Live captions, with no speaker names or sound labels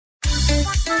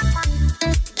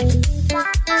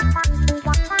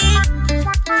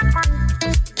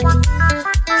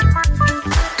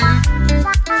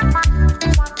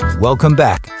Welcome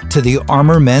back to the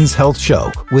Armor Men's Health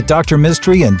Show with Dr.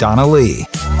 Mystery and Donna Lee.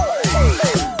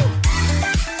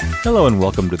 Hello and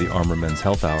welcome to the Armor Men's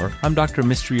Health Hour. I'm Dr.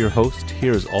 Mystery, your host,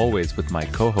 here as always with my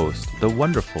co-host, the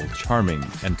wonderful, charming,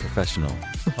 and professional.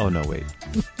 Oh, no, wait.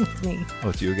 It's me. Oh,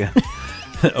 it's you again?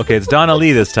 Okay, it's Donna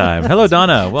Lee this time. Hello,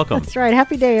 Donna. Welcome. That's right.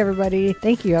 Happy day, everybody.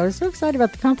 Thank you. I was so excited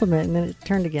about the compliment, and then it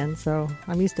turned again, so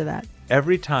I'm used to that.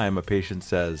 Every time a patient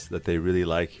says that they really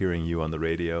like hearing you on the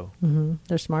radio,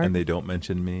 they're smart. and they don't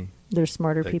mention me, there's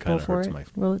smarter that people kinda for hurts it. my-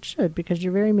 Well, it should, because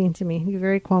you're very mean to me. You're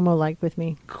very Cuomo-like with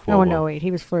me. Cuomo. Oh, no, wait.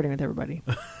 He was flirting with everybody.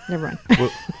 Never mind.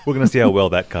 we're going to see how well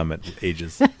that comment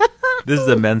ages. This is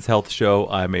a men's health show.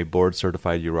 I'm a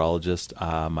board-certified urologist.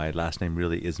 My last name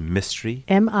really is Mystery.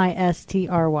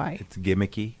 Mistry. It's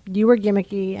gimmicky. You were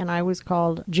gimmicky, and I was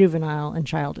called juvenile and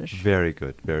childish. Very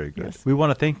good, very good. Yes. We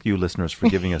want to thank you, listeners, for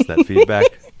giving us that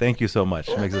feedback. Thank you so much.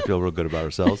 It makes us feel real good about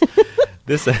ourselves.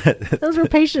 This Those were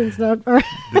patients, though.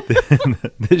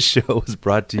 this show was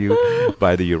brought to you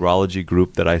by the urology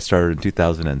group that I started in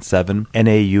 2007, NAU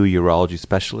Urology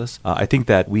Specialists. I think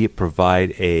that we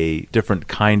provide a different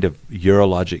kind of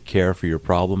urologic care for your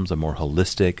problems, a more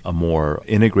holistic, a more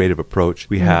integrative approach.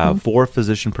 We have 4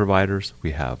 physician providers.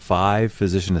 We have 5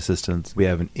 physician assistants. We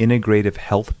have an integrative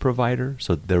health provider,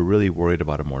 so they're really worried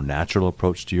about a more natural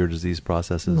approach to your disease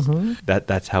processes.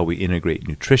 That's how we integrate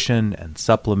nutrition and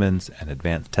supplements and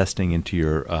advanced testing into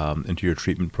your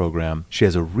treatment program. She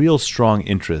has a real strong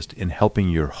interest in helping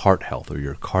your heart health or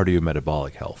your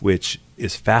cardiometabolic health, which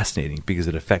is fascinating because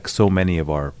it affects so many of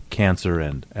our cancer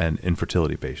and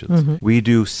infertility patients. We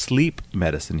do sleep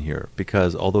medicine here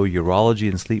because although urology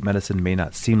and sleep medicine may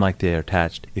not seem like they are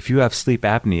attached, if you have sleep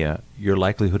apnea, your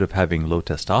likelihood of having low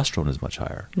testosterone is much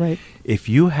higher. Right. If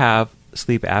you have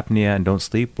sleep apnea and don't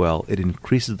sleep well, it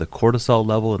increases the cortisol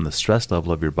level and the stress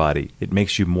level of your body. It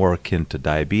makes you more akin to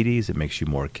diabetes. It makes you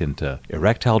more akin to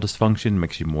erectile dysfunction,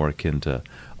 makes you more akin to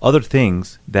other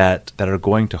things that are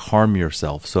going to harm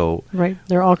yourself. So Right.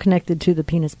 They're all connected to the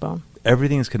penis bone.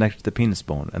 everything is connected to the penis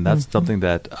bone, and that's something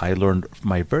that I learned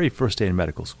my very first day in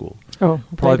medical school. Oh,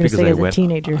 Probably because as a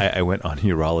teenager. I went on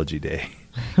urology day.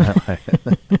 I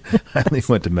only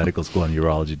went to medical school on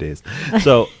urology days.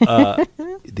 So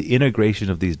the integration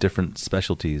of these different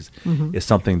specialties is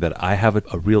something that I have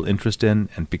a real interest in,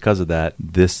 and because of that,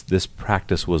 this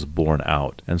practice was born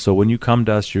out. And so when you come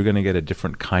to us, you're going to get a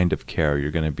different kind of care.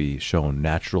 You're going to be shown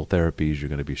natural therapies. You're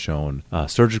going to be shown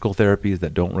surgical therapies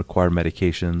that don't require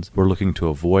medications. We're looking to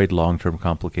avoid long-term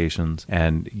complications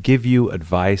and give you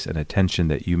advice and attention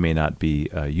that you may not be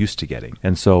used to getting.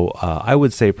 And so I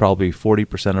would say probably 40%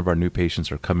 of our new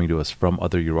patients are coming to us from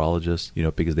other urologists,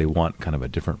 because they want kind of a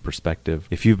different perspective.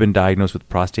 If you've been diagnosed with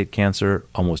prostate cancer,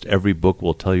 almost every book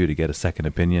will tell you to get a second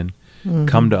opinion.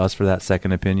 Come to us for that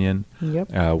second opinion.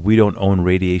 Yep. We don't own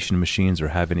radiation machines or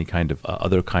have any kind of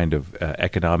other kind of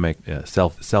economic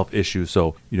self issues.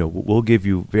 So, we'll give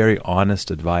you very honest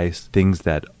advice, things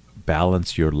that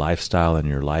balance your lifestyle and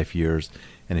your life years.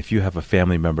 And if you have a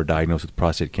family member diagnosed with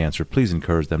prostate cancer, please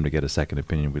encourage them to get a second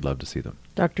opinion. We'd love to see them.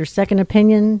 Dr. Second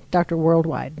Opinion, Dr.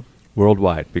 Worldwide.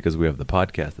 Worldwide, because we have the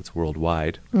podcast that's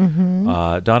worldwide.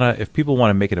 Donna, if people want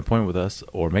to make an appointment with us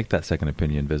or make that second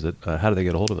opinion visit, how do they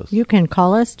get a hold of us? You can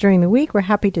call us during the week. We're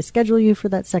happy to schedule you for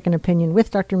that second opinion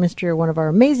with Dr. Mystery or one of our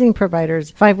amazing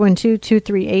providers,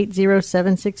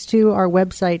 512-238-0762. Our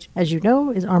website, as you know,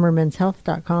 is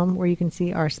armormenshealth.com, where you can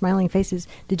see our smiling faces.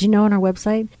 Did you know on our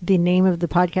website, the name of the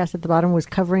podcast at the bottom was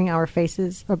covering our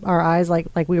faces, our eyes, like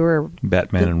we were...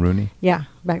 Batman and Rooney? Yeah,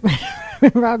 Batman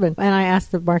and Robin. And I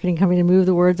asked the marketing company to move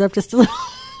the words up just a little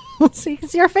so you can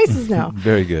see our faces now.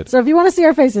 Very good. So if you want to see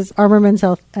our faces,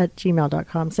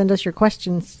 armormenshealth@gmail.com. Send us your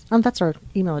questions. That's our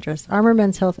email address,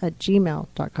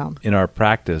 armormenshealth@gmail.com. In our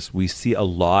practice, we see a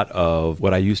lot of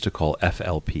what I used to call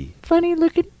FLP. Funny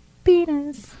looking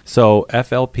penis. So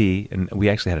FLP, and we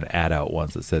actually had an ad out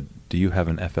once that said, do you have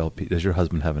an FLP? Does your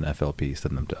husband have an FLP?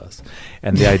 Send them to us.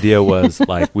 And the idea was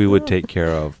we would take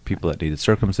care of people that needed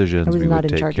circumcisions. I was we not would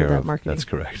in take charge care of that marketing. That's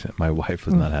correct. My wife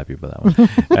was not happy about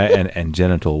that one. and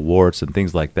genital warts and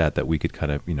things like that we could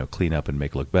kind of clean up and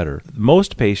make look better.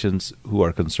 Most patients who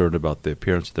are concerned about the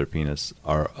appearance of their penis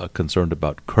are concerned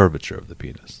about curvature of the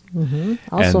penis.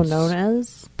 Also known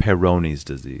as Peyronie's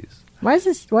disease. Why is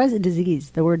it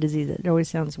disease? The word disease, it always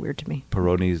sounds weird to me.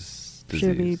 Peyronie's disease.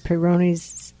 Should be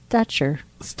Peyronie's stature.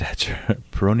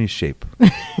 Peyronie's shape.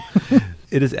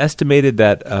 It is estimated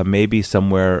that maybe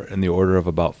somewhere in the order of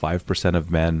about 5% of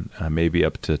men, maybe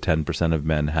up to 10% of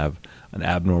men have an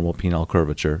abnormal penile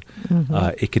curvature,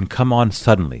 it can come on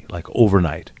suddenly, like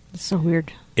overnight. It's so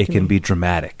weird. It can be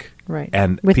dramatic. Right.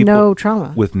 And with no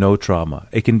trauma. With no trauma.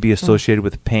 It can be associated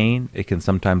with pain. It can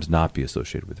sometimes not be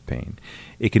associated with pain.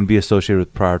 It can be associated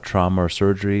with prior trauma or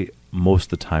surgery. Most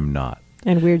of the time not.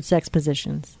 And weird sex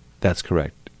positions. That's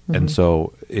correct. And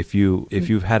so if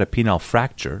you've had a penile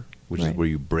fracture, which is where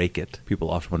you break it, people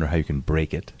often wonder how you can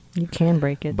break it. You can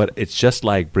break it. But it's just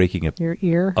like breaking your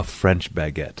ear. A French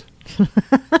baguette.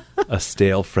 A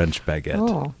stale French baguette.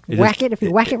 Oh, if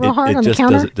you whack it real hard on the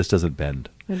counter? It just doesn't bend.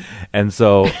 And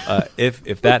so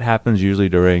if that happens usually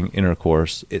during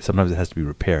intercourse, sometimes it has to be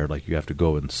repaired. Like you have to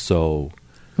go and sew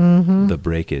the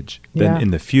breakage. Then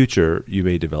in the future, you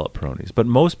may develop Peyronie's. But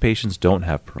most patients don't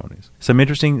have Peyronie's. Some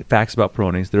interesting facts about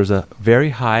Peyronie's. There's a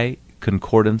very high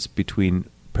concordance between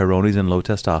Peyronie's and low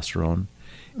testosterone.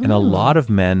 And a lot of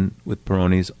men with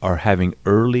Peyronie's are having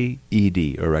early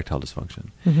ED, or erectile dysfunction.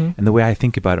 And the way I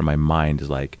think about it in my mind is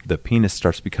like the penis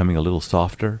starts becoming a little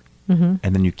softer, and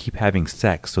then you keep having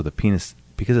sex, so the penis,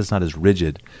 because it's not as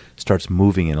rigid, starts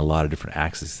moving in a lot of different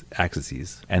axes.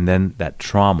 And then that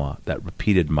trauma, that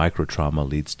repeated micro-trauma,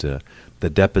 leads to the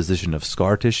deposition of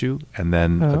scar tissue, and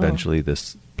then eventually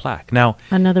this plaque. Now,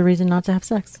 another reason not to have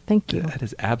sex. Thank you. That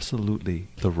is absolutely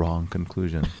the wrong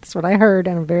conclusion. That's what I heard,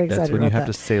 and I'm very excited about that. That's when you have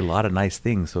to say a lot of nice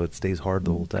things so it stays hard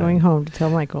the whole time. Going home to tell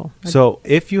Michael. So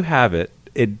if you have it,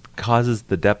 it causes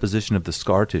the deposition of the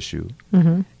scar tissue,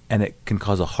 and it can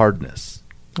cause a hardness.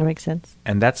 That makes sense.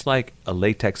 And that's like a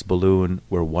latex balloon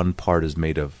where one part is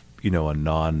made of, a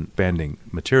non-bending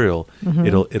material.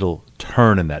 It'll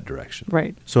turn in that direction.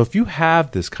 Right. So if you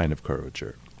have this kind of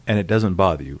curvature, and it doesn't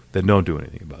bother you, then don't do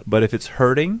anything about it. But if it's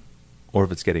hurting, or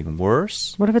if it's getting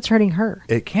worse... What if it's hurting her?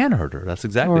 It can hurt her. That's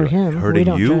exactly or right. Him.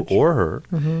 Hurting you judge. or her.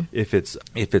 If it's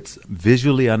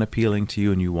visually unappealing to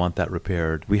you and you want that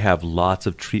repaired, we have lots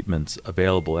of treatments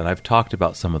available. And I've talked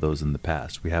about some of those in the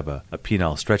past. We have a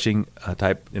penile stretching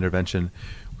type intervention.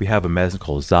 We have a medicine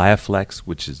called Xiaflex,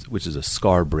 which is a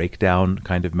scar breakdown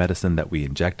kind of medicine that we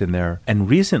inject in there. And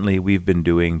recently we've been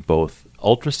doing both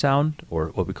ultrasound, or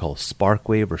what we call spark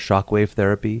wave or shock wave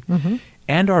therapy,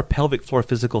 and our pelvic floor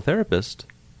physical therapist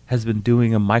has been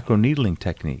doing a microneedling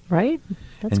technique. Right.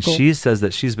 That's and cool. She says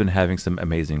that she's been having some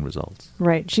amazing results.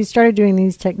 Right. She started doing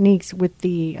these techniques with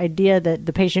the idea that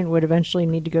the patient would eventually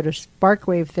need to go to spark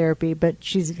wave therapy, but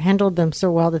she's handled them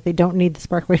so well that they don't need the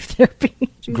spark wave therapy.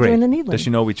 She's Great. doing the needling. Does she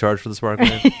know we charge for the spark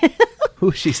wave?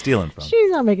 Who's she stealing from?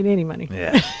 She's not making any money.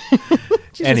 Yeah.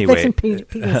 She's Anyway, just fixing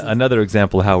penises. Another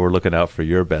example of how we're looking out for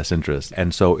your best interest.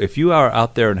 And so if you are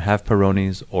out there and have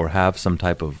Peyronie's or have some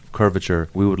type of curvature,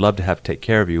 we would love to take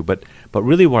care of you. But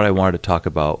really what I wanted to talk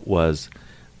about was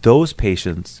those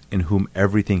patients in whom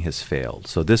everything has failed.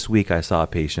 So this week I saw a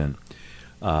patient,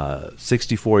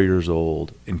 64 years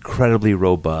old, incredibly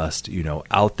robust,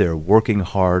 out there working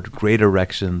hard, great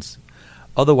erections,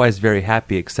 otherwise very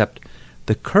happy, except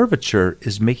the curvature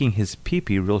is making his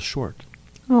pee-pee real short.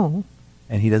 Oh.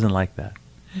 And he doesn't like that.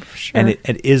 Sure. And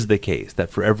it is the case that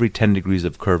for every 10 degrees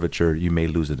of curvature, you may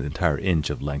lose an entire inch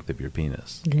of length of your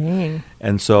penis. Dang.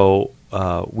 And so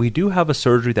we do have a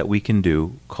surgery that we can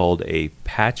do called a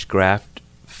patch graft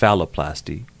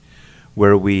phalloplasty,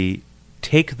 where we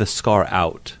take the scar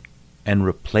out and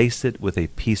replace it with a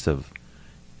piece of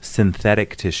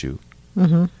synthetic tissue.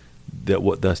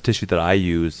 The tissue that I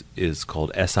use is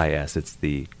called SIS. It's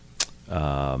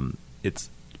it's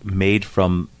made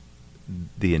from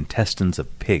the intestines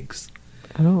of pigs.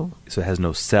 Oh. So it has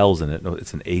no cells in it. No,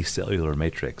 it's an acellular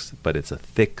matrix, but it's a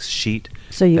thick sheet.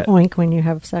 So you oink when you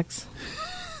have sex?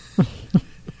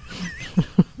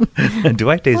 Do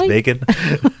I taste bacon?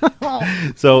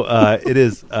 So it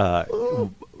is... the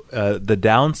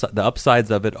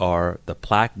upsides of it are the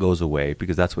plaque goes away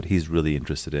because that's what he's really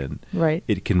interested in. Right.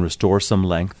 It can restore some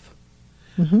length,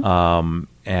 and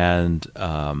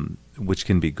which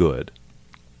can be good.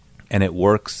 And it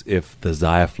works if the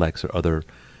Xiaflex or other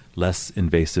less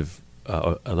invasive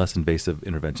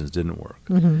interventions didn't work.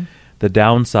 The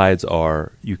downsides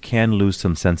are you can lose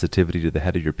some sensitivity to the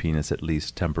head of your penis, at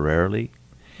least temporarily,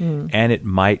 and it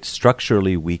might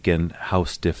structurally weaken how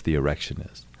stiff the erection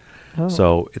is. Oh.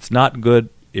 So it's not good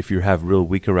if you have real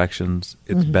weak erections.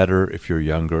 It's better if you're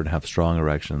younger and have strong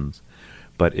erections.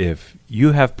 But if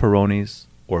you have Peyronie's,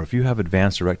 or if you have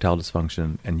advanced erectile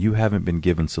dysfunction and you haven't been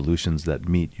given solutions that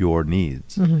meet your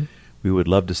needs, we would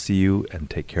love to see you and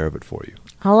take care of it for you.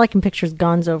 All I can picture is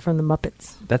Gonzo from the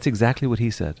Muppets. That's exactly what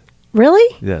he said.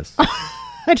 Really? Yes.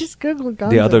 I just Googled Gonzo.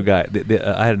 The other guy,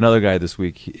 I had another guy this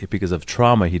week, because of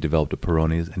trauma, he developed a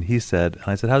Peyronie's, and he said, and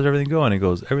I said, how's everything going? He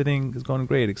goes, everything is going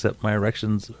great, except my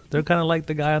erections, they're kind of like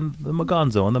the guy on the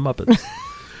Gonzo on the Muppets.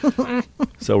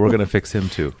 So we're going to fix him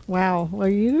too. Wow. Well,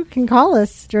 you can call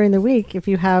us during the week if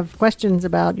you have questions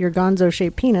about your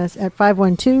gonzo-shaped penis at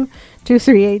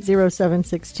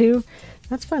 512-238-0762.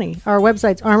 That's funny. Our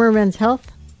website's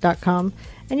armormenshealth.com,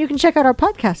 and you can check out our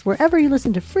podcast wherever you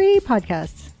listen to free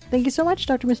podcasts. Thank you so much,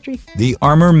 Dr. Mystery. The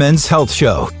Armor Men's Health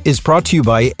Show is brought to you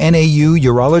by NAU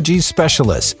Urology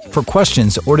Specialists. For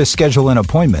questions or to schedule an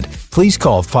appointment, please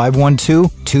call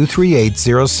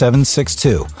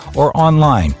 512-238-0762 or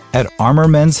online at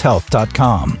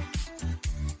armormenshealth.com.